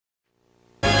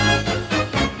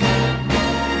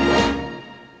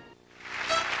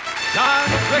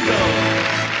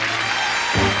Rickles.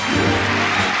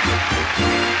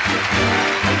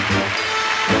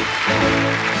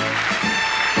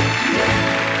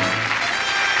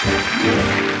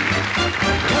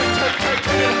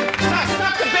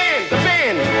 Stop the band! The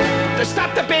band!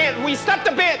 Stop the band! We stop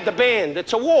the band! The band!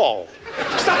 It's a wall.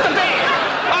 Stop the band!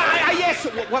 Yes.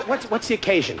 What's the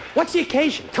occasion? What's the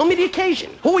occasion? Tell me the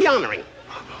occasion. Who are we honoring?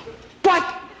 What?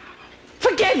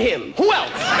 Forget him. Who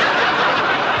else?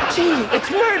 Gee, it's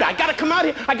murder. I gotta come out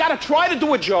here. I gotta try to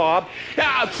do a job.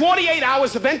 48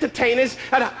 hours of entertainers.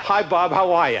 Hi, Bob.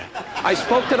 How are you? I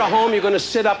spoke to the home. You're gonna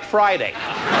sit up Friday.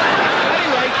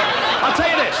 Anyway, I'll tell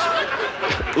you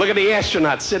this. Look at the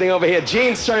astronaut sitting over here.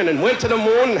 Gene Cernan went to the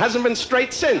moon and hasn't been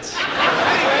straight since.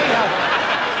 Anyway,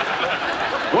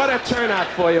 what a turnout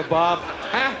for you, Bob.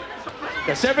 Huh?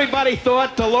 Because everybody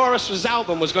thought Dolores'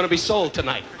 album was going to be sold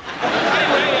tonight.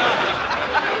 Anyway,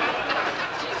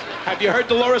 have you heard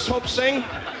Dolores Hope sing?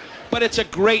 But it's a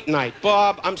great night.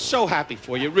 Bob, I'm so happy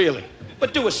for you, really.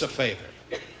 But do us a favor.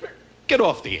 Get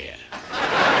off the air.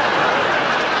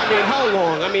 I mean, how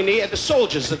long? I mean, the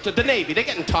soldiers, the Navy, they're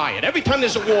getting tired. Every time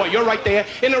there's a war, you're right there.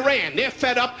 In Iran, they're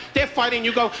fed up, they're fighting.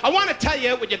 You go, I want to tell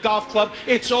you with your golf club,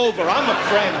 it's over. I'm a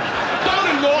friend. Don't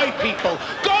annoy people.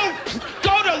 Go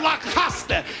to La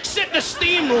Costa. Sit in the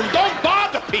steam room. Don't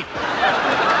bother people.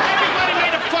 Everybody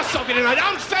made a fuss over you tonight.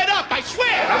 I'm fed up. I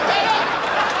swear. I'm fed up.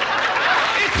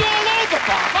 It's all over,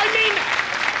 Bob. I mean,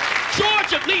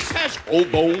 George at least has oh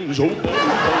bones, oh bones, oh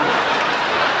bones.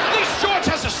 George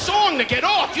has a song to get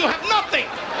off. You have nothing.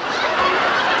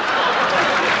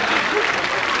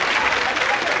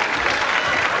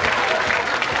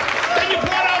 Then you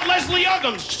brought out Leslie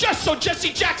Uggams just so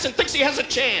Jesse Jackson thinks he has a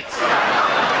chance.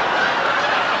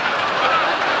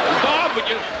 Bob, would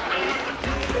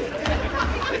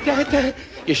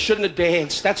you shouldn't have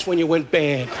danced. That's when you went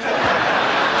bad.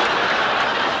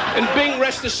 And Bing,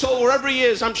 rest his soul wherever he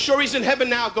is. I'm sure he's in heaven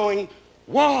now going,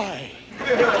 why?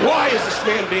 Why is this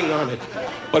man being honored?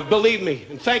 But believe me,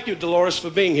 and thank you, Dolores, for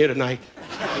being here tonight.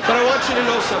 But I want you to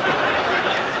know something.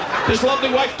 His lovely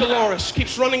wife, Dolores,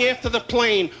 keeps running after the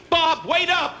plane. Bob,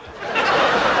 wait up!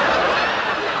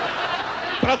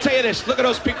 But I'll tell you this, look at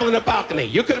those people in the balcony.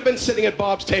 You could have been sitting at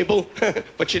Bob's table,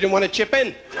 but you didn't want to chip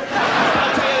in.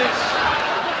 I'll tell you this,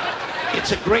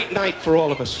 it's a great night for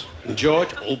all of us. And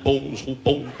George, oh bones, oh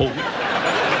boom, boom.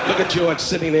 Look at George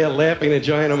sitting there laughing and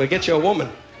enjoying. I'm gonna get you a woman.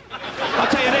 I'll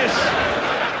tell you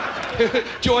this.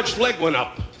 George's leg went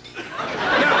up.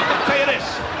 Now, I'll tell you this.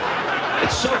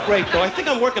 It's so great, though. I think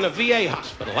I'm working a VA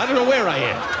hospital. I don't know where I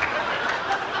am.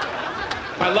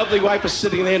 My lovely wife is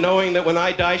sitting there knowing that when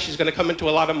I die, she's gonna come into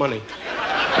a lot of money.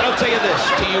 But I'll tell you this,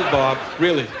 to you, Bob,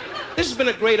 really. This has been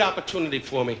a great opportunity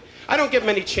for me. I don't get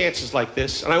many chances like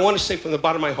this, and I want to say from the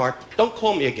bottom of my heart, don't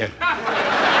call me again.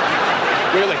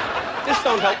 Really. This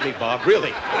don't help me, Bob,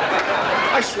 really.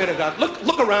 I swear to God,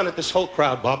 look around at this whole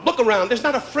crowd, Bob. Look around. There's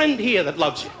not a friend here that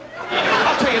loves you.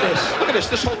 I'll tell you this. Look at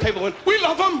this whole table went, we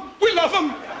love him, we love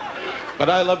him. But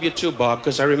I love you too, Bob,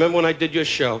 because I remember when I did your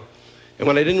show, and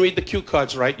when I didn't read the cue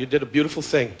cards right, you did a beautiful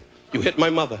thing. You hit my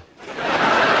mother.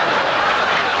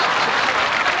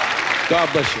 God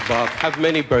bless you, Bob. Have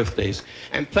many birthdays.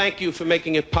 And thank you for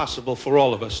making it possible for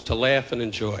all of us to laugh and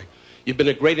enjoy. You've been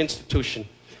a great institution.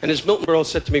 And as Milton Berle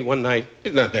said to me one night,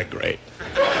 it's not that great.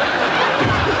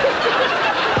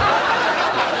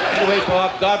 Anyway,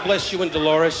 Bob, God bless you and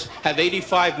Dolores. Have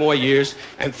 85 more years.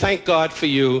 And thank God for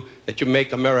you that you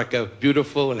make America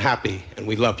beautiful and happy. And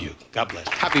we love you. God bless.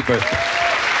 Happy birthday.